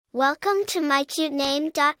Welcome to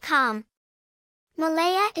mycutename.com.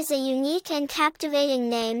 Malaya is a unique and captivating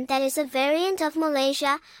name that is a variant of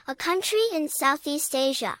Malaysia, a country in Southeast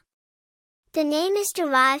Asia. The name is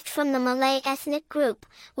derived from the Malay ethnic group,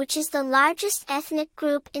 which is the largest ethnic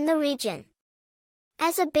group in the region.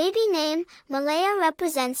 As a baby name, Malaya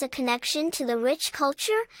represents a connection to the rich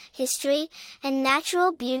culture, history, and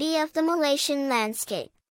natural beauty of the Malaysian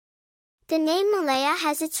landscape. The name Malaya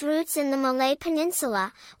has its roots in the Malay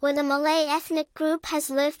Peninsula, where the Malay ethnic group has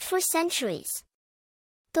lived for centuries.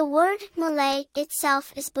 The word Malay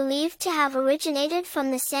itself is believed to have originated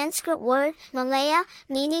from the Sanskrit word Malaya,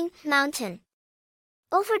 meaning mountain.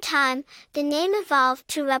 Over time, the name evolved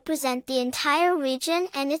to represent the entire region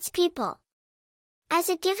and its people. As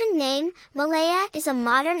a given name, Malaya is a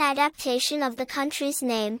modern adaptation of the country's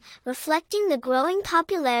name, reflecting the growing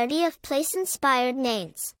popularity of place-inspired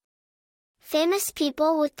names. Famous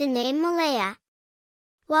people with the name Malaya.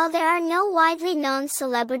 While there are no widely known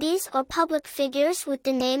celebrities or public figures with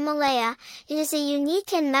the name Malaya, it is a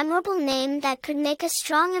unique and memorable name that could make a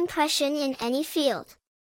strong impression in any field.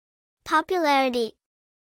 Popularity.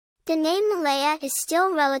 The name Malaya is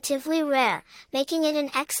still relatively rare, making it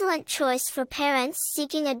an excellent choice for parents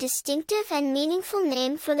seeking a distinctive and meaningful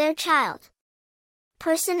name for their child.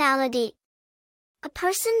 Personality. A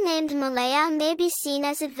person named Malaya may be seen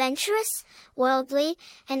as adventurous, worldly,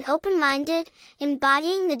 and open-minded,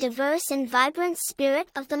 embodying the diverse and vibrant spirit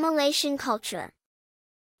of the Malaysian culture.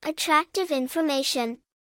 Attractive information.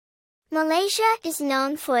 Malaysia is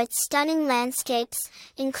known for its stunning landscapes,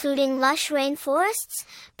 including lush rainforests,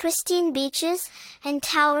 pristine beaches, and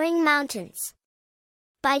towering mountains.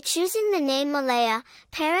 By choosing the name Malaya,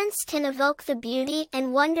 parents can evoke the beauty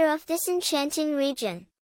and wonder of this enchanting region.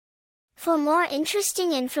 For more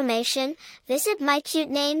interesting information, visit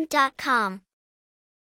mycutename.com.